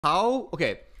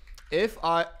Okay, is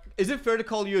it fair to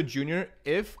call you a junior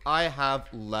if I have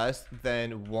less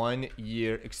than 1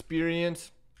 year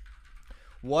experience?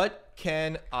 What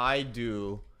can I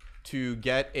do to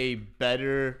get a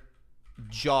better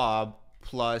job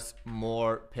plus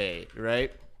more pay,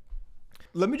 right?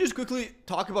 Let me just quickly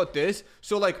talk about this.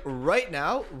 So like right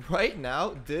now,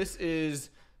 this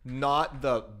is not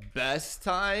the best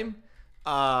time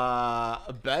to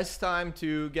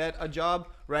get a job,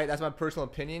 right? That's my personal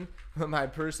opinion. My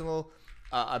personal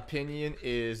opinion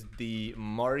is the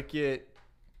market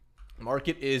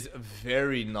is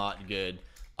very not good.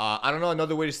 I don't know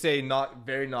another way to say not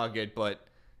good, but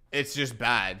it's just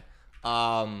bad.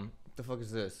 What the fuck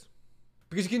is this?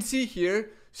 Because you can see here,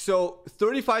 so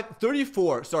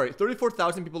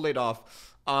 34,000 people laid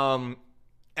off. And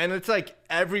it's like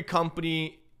every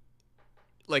company,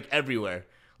 like everywhere.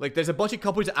 Like there's a bunch of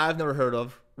companies that I've never heard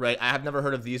of, right? I have never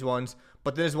heard of these ones,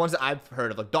 but there's ones that I've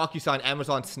heard of, like DocuSign,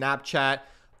 Amazon, Snapchat.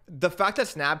 The fact that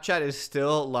Snapchat is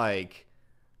still like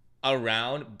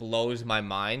around blows my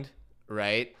mind,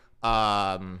 right?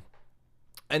 And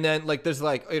then like there's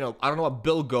like, I don't know what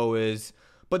BillGo is,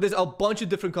 but there's a bunch of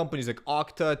different companies like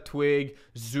Okta, Twig,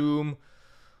 Zoom,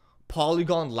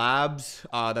 Polygon Labs,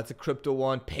 that's a crypto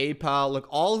one, PayPal, like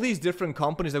all these different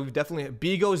companies that we've definitely,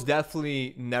 Bigo's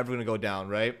definitely never gonna go down,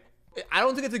 right? I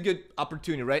don't think it's a good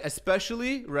opportunity, right?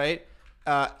 Especially, right?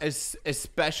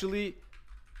 Especially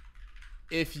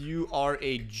if you are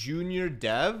a junior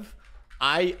dev,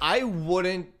 I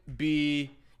wouldn't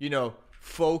be,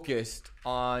 focused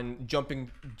on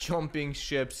jumping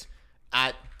ships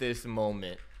at this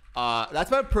moment.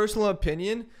 That's my personal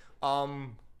opinion.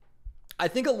 I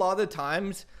think a lot of the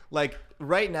times, like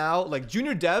right now, like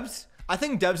junior devs, I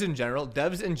think devs in general,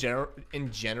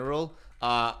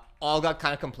 all got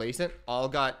kind of complacent.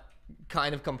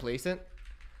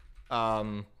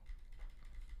 DocuSign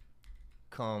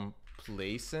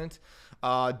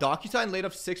laid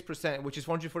off 6%, which is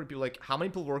 140 people. Like, how many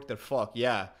people work there? Fuck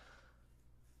yeah,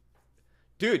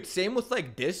 dude. Same with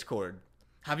like Discord.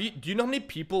 Do you know how many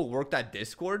people worked at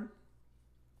Discord?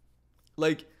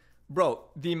 Like, bro,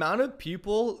 the amount of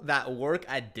people that work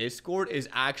at Discord is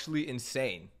actually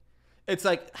insane. It's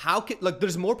like,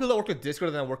 there's more people that work at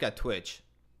Discord than work at Twitch.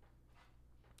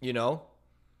 But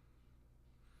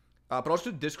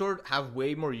also Discord have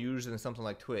way more users than something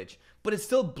like Twitch. But it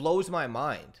still blows my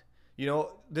mind.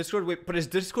 But is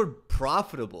Discord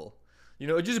profitable?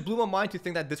 It just blew my mind to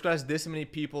think that Discord has this many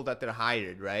people that they're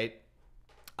hired, right?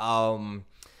 So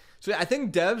yeah, I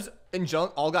think devs in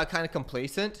general all got kind of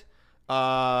complacent.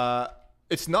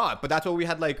 It's not, but that's why we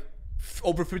had like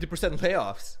over 50%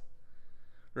 layoffs,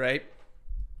 right?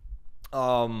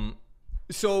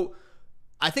 So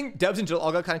I think devs in general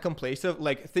all got kind of complacent,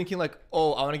 like thinking like,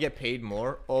 oh, I want to get paid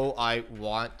more. Oh, I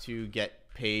want to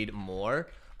get paid more.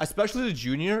 Especially the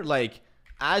junior, like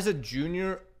as a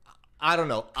junior, I don't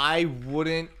know. I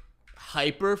wouldn't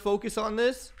hyper focus on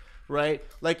this, right?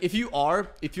 Like if you're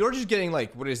just getting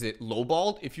like, what is it?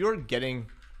 Lowballed. If you're getting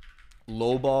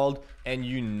lowballed and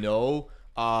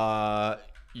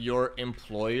your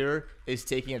employer is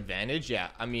taking advantage, yeah,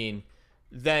 I mean,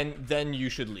 then you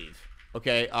should leave.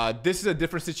 Okay, this is a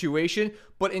different situation,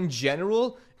 but in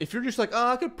general, if you're just like,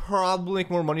 oh, I could probably make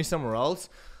more money somewhere else,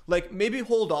 like maybe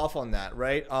hold off on that,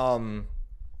 right?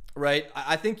 Right,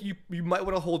 I think you might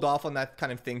want to hold off on that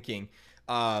kind of thinking.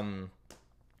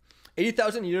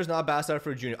 80,000 a year is not a bad start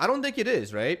for a junior. I don't think it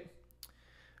is, right?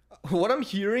 What I'm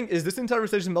hearing is this entire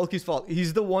conversation is Melkey's fault.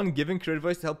 He's the one giving career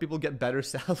advice to help people get better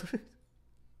salaries.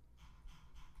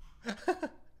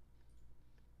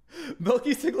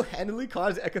 Melkey single-handedly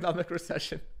caused economic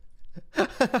recession.